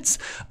rockets.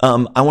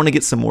 I want to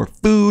get some more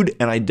food,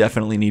 and I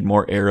definitely need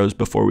more arrows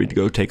before we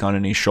go take on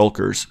any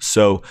shulkers.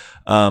 So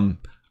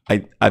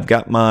I've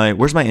got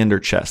where's my ender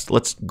chest?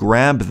 Let's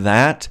grab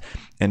that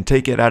and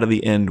take it out of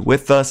the end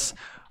with us.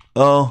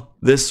 Oh,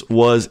 this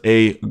was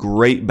a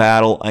great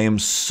battle. I am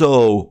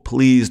so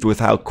pleased with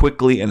how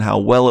quickly and how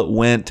well it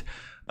went.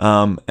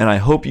 And I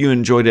hope you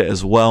enjoyed it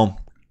as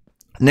well.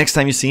 Next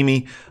time you see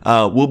me,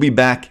 we'll be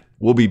back.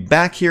 We'll be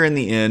back here in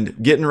the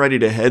end, getting ready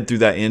to head through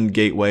that end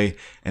gateway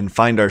and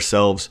find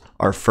ourselves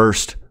our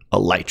first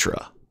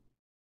elytra.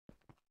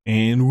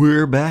 And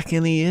we're back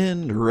in the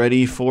end,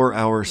 ready for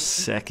our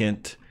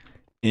second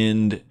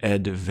end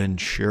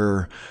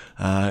adventure.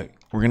 We're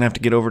going to have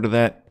to get over to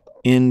that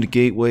end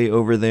gateway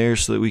over there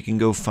so that we can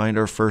go find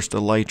our first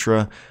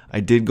elytra. I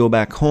did go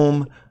back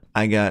home.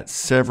 I got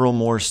several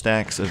more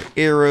stacks of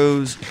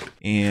arrows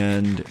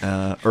and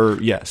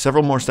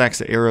several more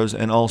stacks of arrows,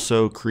 and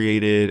also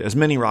created as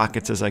many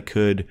rockets as I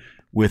could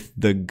with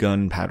the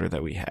gunpowder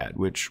that we had,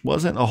 which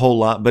wasn't a whole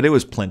lot, but it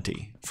was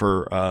plenty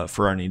for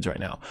our needs right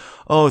now.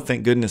 Oh,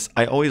 thank goodness.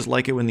 I always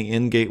like it when the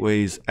end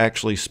gateways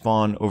actually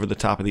spawn over the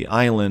top of the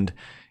island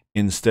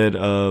instead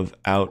of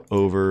out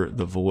over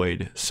the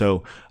void.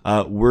 So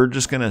we're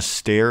just going to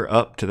stare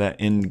up to that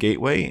end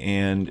gateway,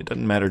 and it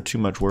doesn't matter too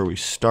much where we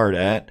start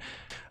at.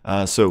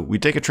 So we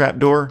take a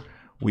trapdoor,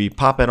 we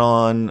pop it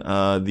on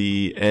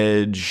the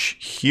edge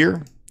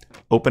here,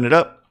 open it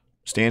up,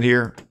 stand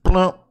here,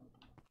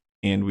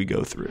 and we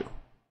go through.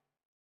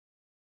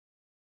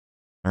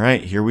 All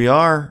right, here we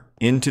are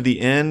into the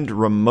end,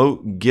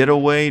 remote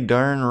getaway,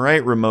 darn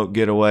right, remote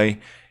getaway.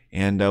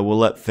 And we'll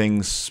let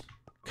things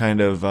kind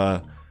of,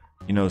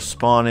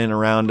 spawn in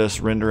around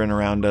us, render in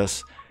around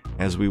us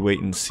as we wait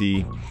and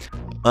see.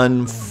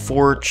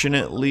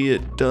 Unfortunately,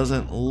 it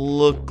doesn't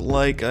look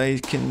like I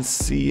can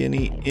see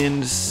any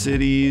end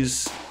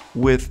cities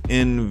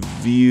within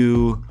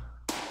view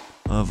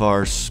of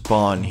our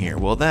spawn here.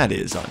 Well, that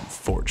is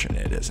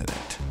unfortunate, isn't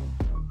it?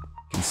 You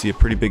can see a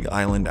pretty big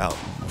island out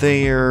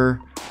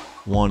there,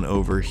 one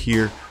over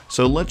here.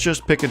 So let's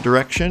just pick a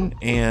direction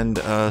and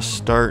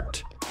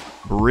start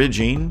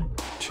bridging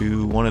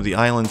to one of the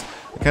islands.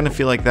 I kind of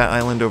feel like that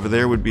island over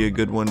there would be a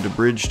good one to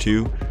bridge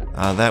to.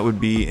 That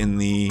would be in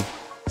the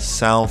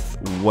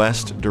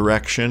southwest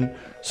direction.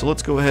 So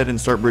let's go ahead and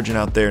start bridging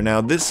out there.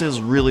 Now, this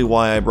is really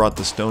why I brought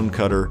the stone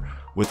cutter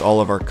with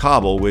all of our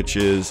cobble, which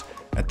is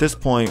at this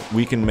point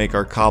we can make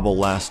our cobble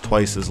last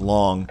twice as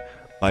long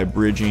by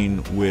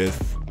bridging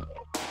with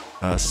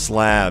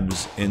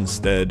slabs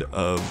instead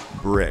of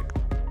brick.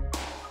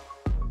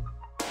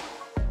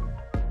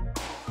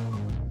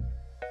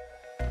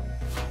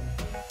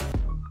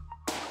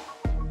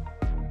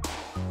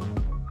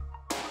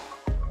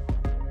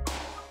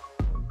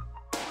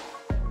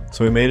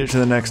 So we made it to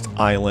the next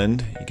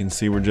island. You can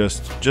see we're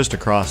just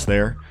across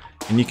there,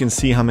 and you can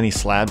see how many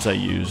slabs I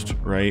used,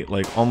 right?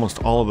 Like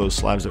almost all of those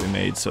slabs that we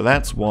made. So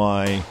that's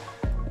why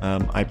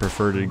I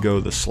prefer to go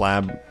the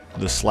slab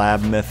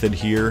method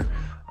here,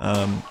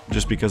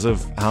 just because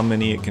of how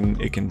many it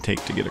can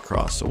take to get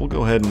across. So we'll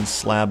go ahead and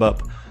slab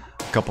up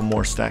a couple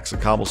more stacks of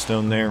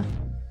cobblestone there,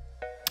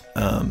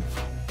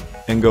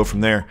 and go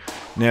from there.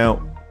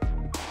 Now,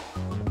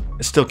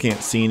 I still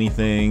can't see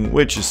anything,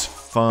 which is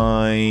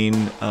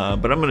fine,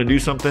 but I'm gonna do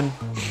something.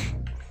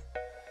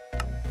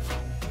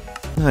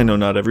 I know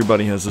not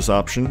everybody has this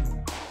option,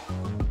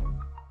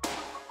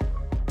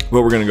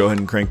 but we're gonna go ahead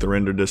and crank the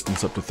render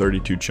distance up to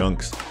 32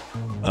 chunks.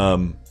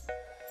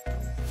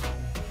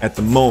 At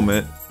the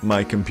moment,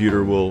 my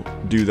computer will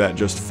do that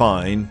just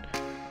fine.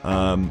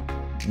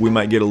 We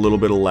might get a little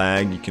bit of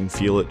lag. You can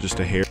feel it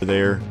just a hair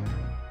there.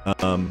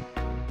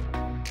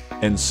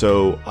 And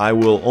so I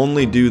will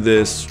only do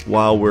this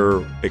while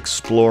we're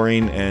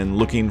exploring and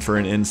looking for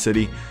an end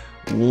city.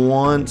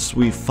 Once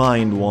we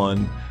find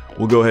one,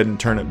 we'll go ahead and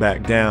turn it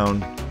back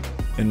down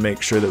and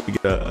make sure that we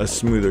get a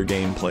smoother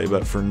gameplay.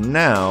 But for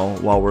now,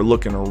 while we're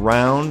looking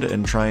around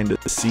and trying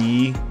to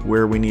see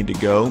where we need to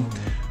go,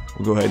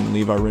 we'll go ahead and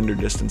leave our render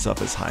distance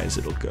up as high as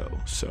it'll go.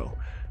 So,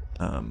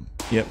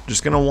 yep,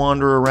 just gonna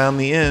wander around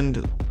the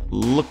end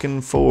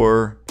looking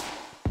for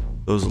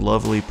those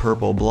lovely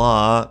purple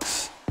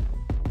blocks.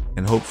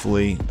 And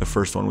hopefully the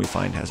first one we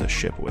find has a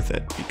ship with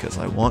it, because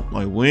I want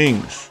my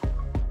wings.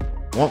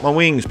 I want my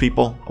wings,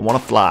 people. I want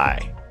to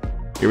fly.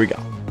 Here we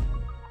go.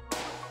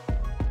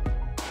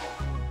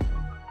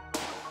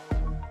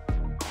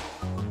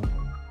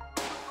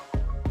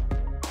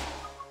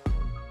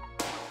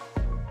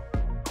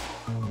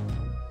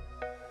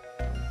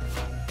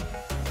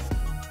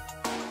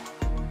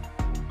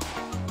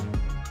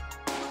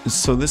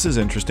 So this is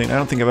interesting. I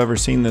don't think I've ever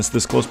seen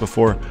this close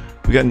before.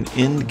 We got an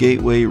end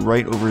gateway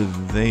right over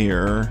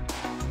there,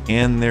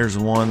 and there's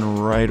one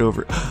right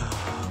over.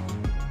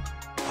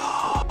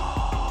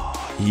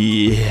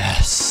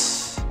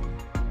 Yes.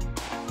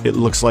 It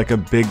looks like a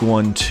big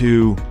one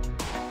too.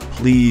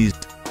 Please.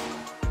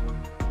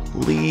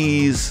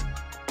 Please.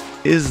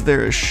 Is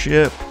there a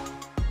ship?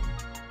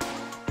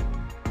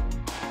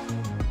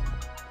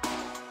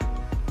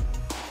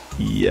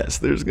 Yes,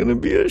 there's gonna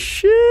be a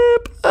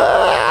ship.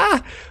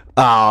 Ah!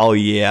 Oh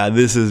yeah,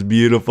 this is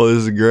beautiful.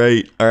 This is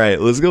great. All right,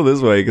 let's go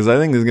this way because I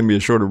think there's gonna be a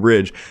shorter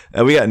bridge.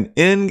 We got an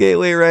in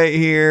gateway right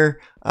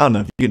here. I don't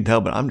know if you can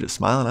tell, but I'm just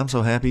smiling. I'm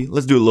so happy.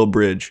 Let's do a little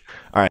bridge.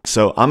 All right,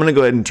 so I'm gonna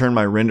go ahead and turn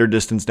my render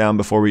distance down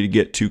before we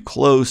get too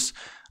close.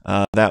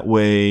 That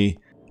way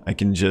I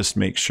can just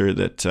make sure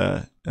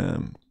that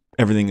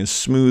everything is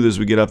smooth as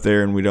we get up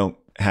there and we don't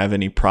have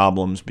any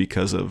problems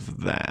because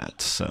of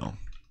that. So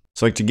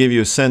like to give you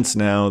a sense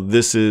now,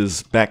 this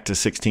is back to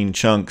 16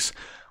 chunks.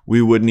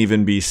 We wouldn't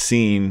even be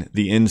seeing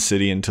the in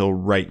city until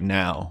right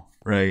now,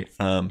 right?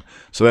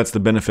 So that's the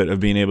benefit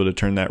of being able to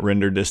turn that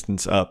render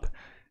distance up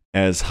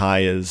as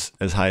high as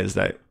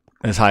I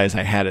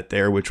had it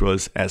there, which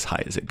was as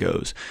high as it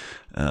goes.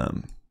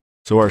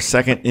 So our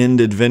second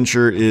end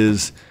adventure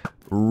is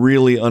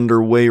really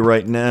underway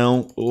right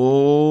now.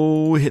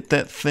 Oh, hit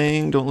that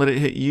thing, don't let it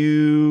hit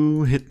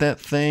you. Hit that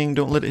thing,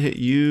 don't let it hit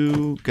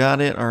you. Got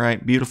it. All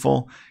right,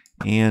 beautiful.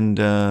 And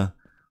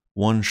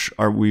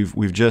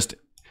we've just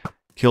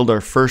killed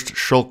our first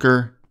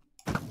shulker.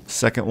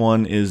 Second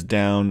one is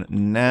down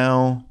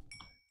now,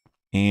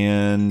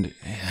 and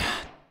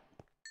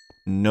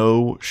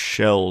no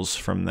shells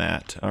from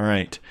that. All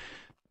right,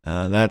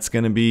 that's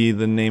going to be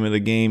the name of the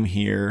game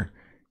here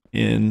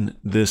in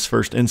this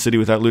first in city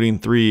without looting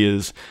 3.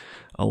 Is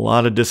a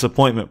lot of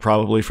disappointment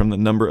probably from the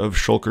number of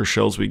shulker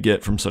shells we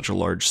get from such a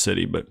large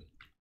city, but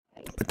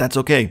that's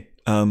okay.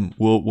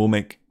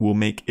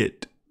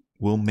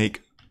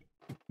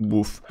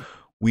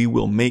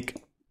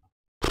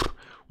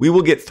 We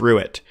will get through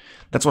it.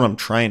 That's what I'm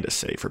trying to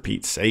say, for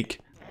Pete's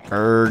sake.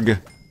 Erg.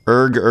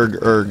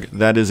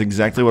 That is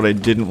exactly what I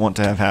didn't want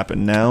to have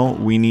happen. Now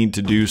we need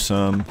to do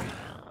some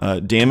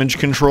damage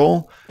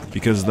control,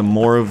 because the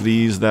more of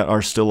these that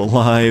are still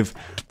alive,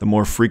 the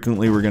more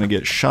frequently we're going to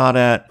get shot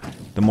at,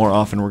 the more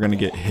often we're going to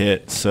get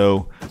hit.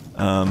 So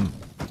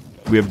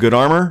we have good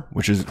armor,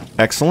 which is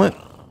excellent.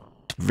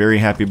 Very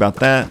happy about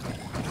that.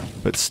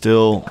 But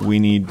still, we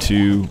need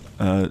to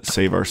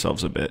save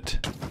ourselves a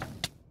bit.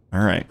 All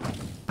right.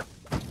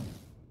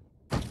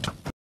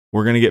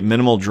 We're going to get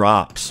minimal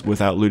drops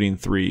without looting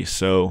 3,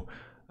 so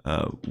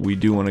we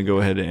do want to go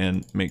ahead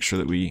and make sure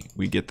that we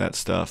get that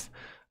stuff.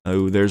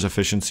 Oh, there's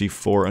efficiency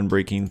 4,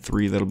 unbreaking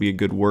 3. That'll be a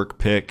good work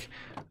pick.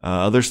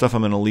 Other stuff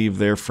I'm going to leave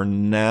there for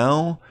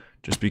now,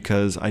 just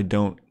because I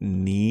don't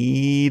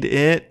need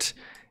it.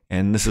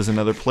 And this is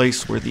another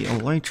place where the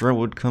elytra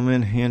would come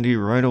in handy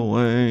right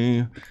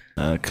away.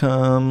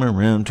 Come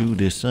around to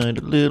this side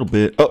a little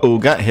bit. Uh-oh,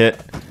 got hit.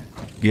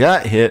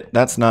 Got hit.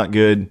 That's not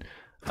good.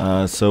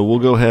 So we'll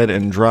go ahead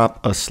and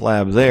drop a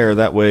slab there.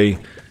 That way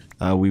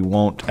we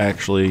won't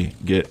actually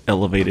get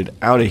elevated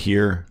out of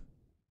here.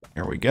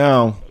 There we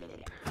go.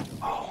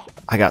 Oh,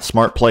 I got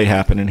smart play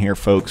happening here,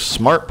 folks.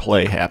 Smart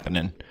play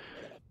happening.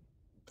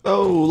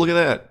 Oh, look at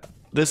that.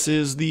 This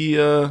is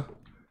the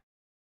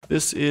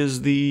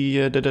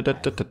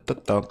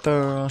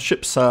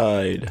ship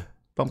side.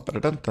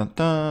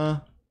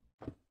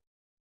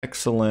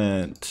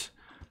 Excellent.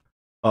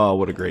 Oh,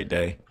 what a great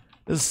day.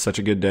 This is such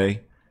a good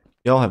day.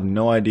 Y'all have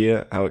no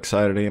idea how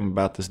excited I am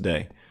about this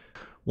day.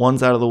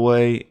 One's out of the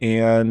way,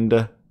 and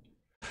one.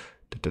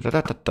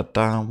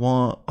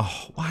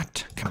 Oh,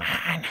 what? Come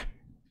on.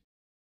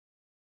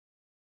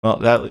 Well,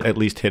 that at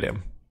least hit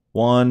him.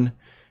 One,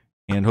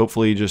 and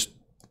hopefully just,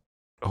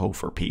 oh,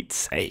 for Pete's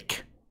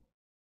sake.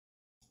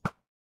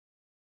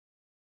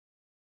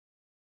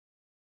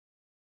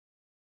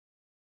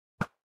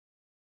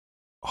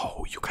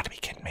 Oh, you gotta be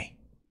kidding me.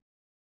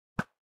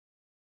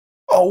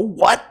 Oh,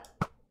 what?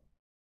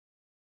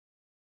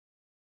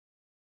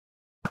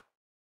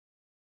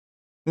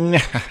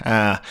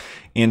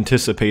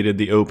 Anticipated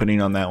the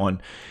opening on that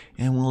one.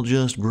 And we'll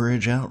just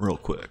bridge out real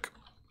quick.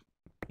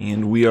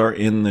 And we are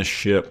in the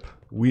ship.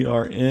 We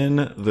are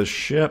in the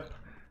ship.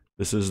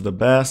 This is the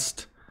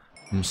best.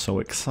 I'm so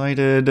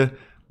excited.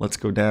 Let's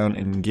go down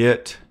and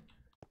get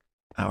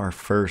our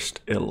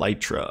first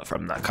elytra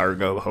from the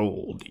cargo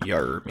hold.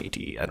 Yar,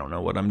 matey. I don't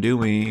know what I'm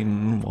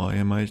doing. Why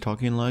am I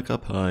talking like a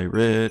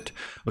pirate?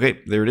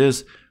 Okay, there it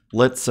is.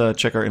 Let's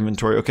check our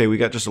inventory. Okay, we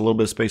got just a little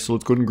bit of space, so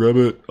let's go ahead and grab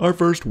it. Our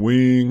first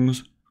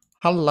wings.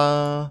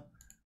 Holla.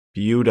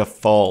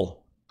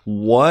 Beautiful.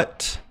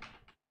 What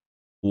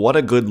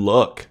a good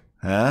look,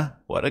 huh?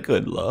 What a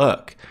good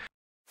look.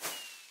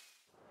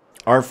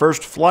 Our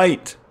first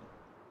flight.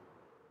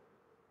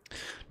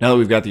 Now that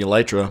we've got the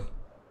elytra,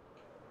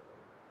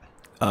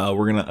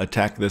 we're going to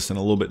attack this in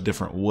a little bit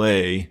different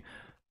way.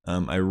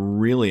 I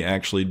really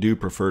actually do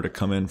prefer to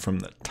come in from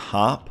the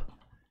top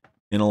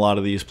in a lot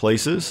of these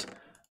places.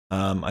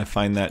 I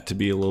find that to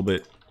be a little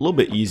bit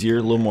easier,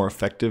 a little more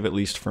effective, at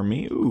least for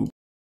me. Ooh.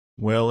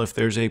 Well, if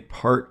there's a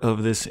part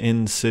of this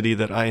in city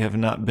that I have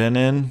not been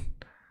in,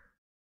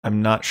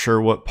 I'm not sure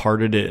what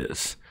part it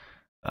is.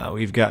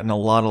 We've gotten a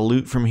lot of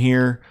loot from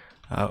here.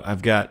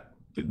 I've got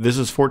this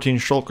is 14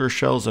 shulker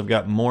shells. I've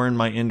got more in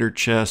my ender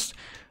chest.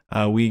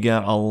 We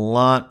got a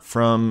lot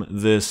from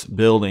this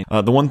building.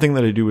 The one thing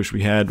that I do wish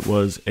we had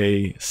was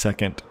a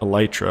second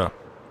elytra,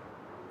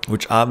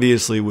 which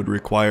obviously would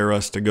require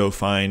us to go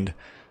find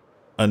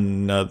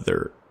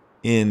another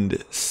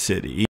end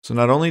city. So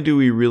not only do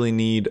we really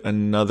need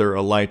another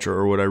elytra,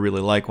 or would I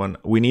really like one,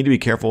 we need to be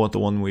careful with the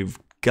one we've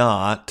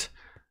got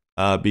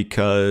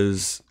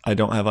because I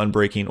don't have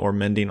unbreaking or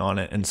mending on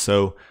it, and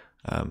so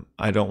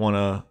I don't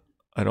want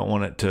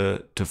it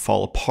to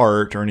fall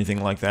apart or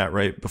anything like that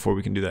right before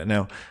we can do that.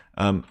 Now,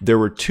 there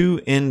were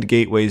 2 end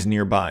gateways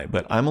nearby,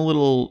 but I'm a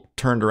little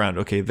turned around.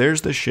 Okay,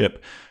 there's the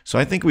ship. So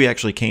I think we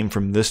actually came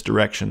from this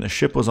direction. The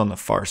ship was on the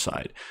far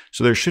side.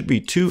 So there should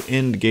be 2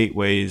 end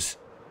gateways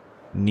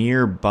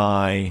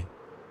nearby.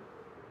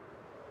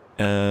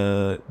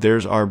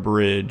 There's our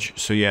bridge.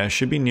 So yeah, it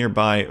should be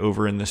nearby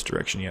over in this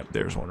direction. Yep,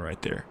 there's one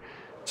right there.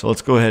 So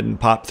let's go ahead and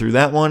pop through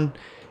that one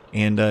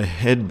and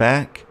head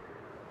back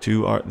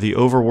to the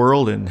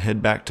overworld and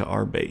head back to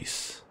our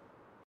base.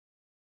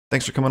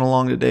 Thanks for coming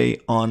along today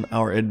on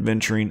our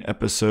adventuring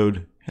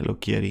episode. Hello,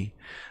 kitty.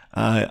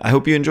 I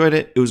hope you enjoyed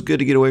it. It was good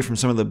to get away from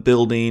some of the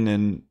building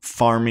and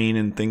farming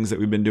and things that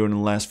we've been doing in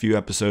the last few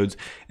episodes.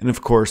 And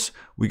of course,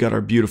 we got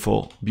our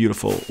beautiful,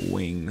 beautiful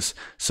wings.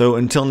 So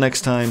until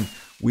next time,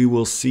 we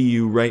will see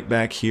you right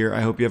back here.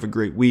 I hope you have a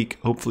great week.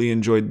 Hopefully you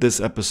enjoyed this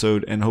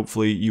episode, and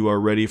hopefully you are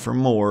ready for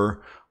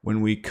more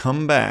when we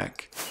come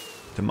back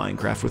to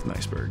Minecraft with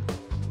Niceberg.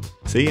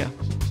 See ya.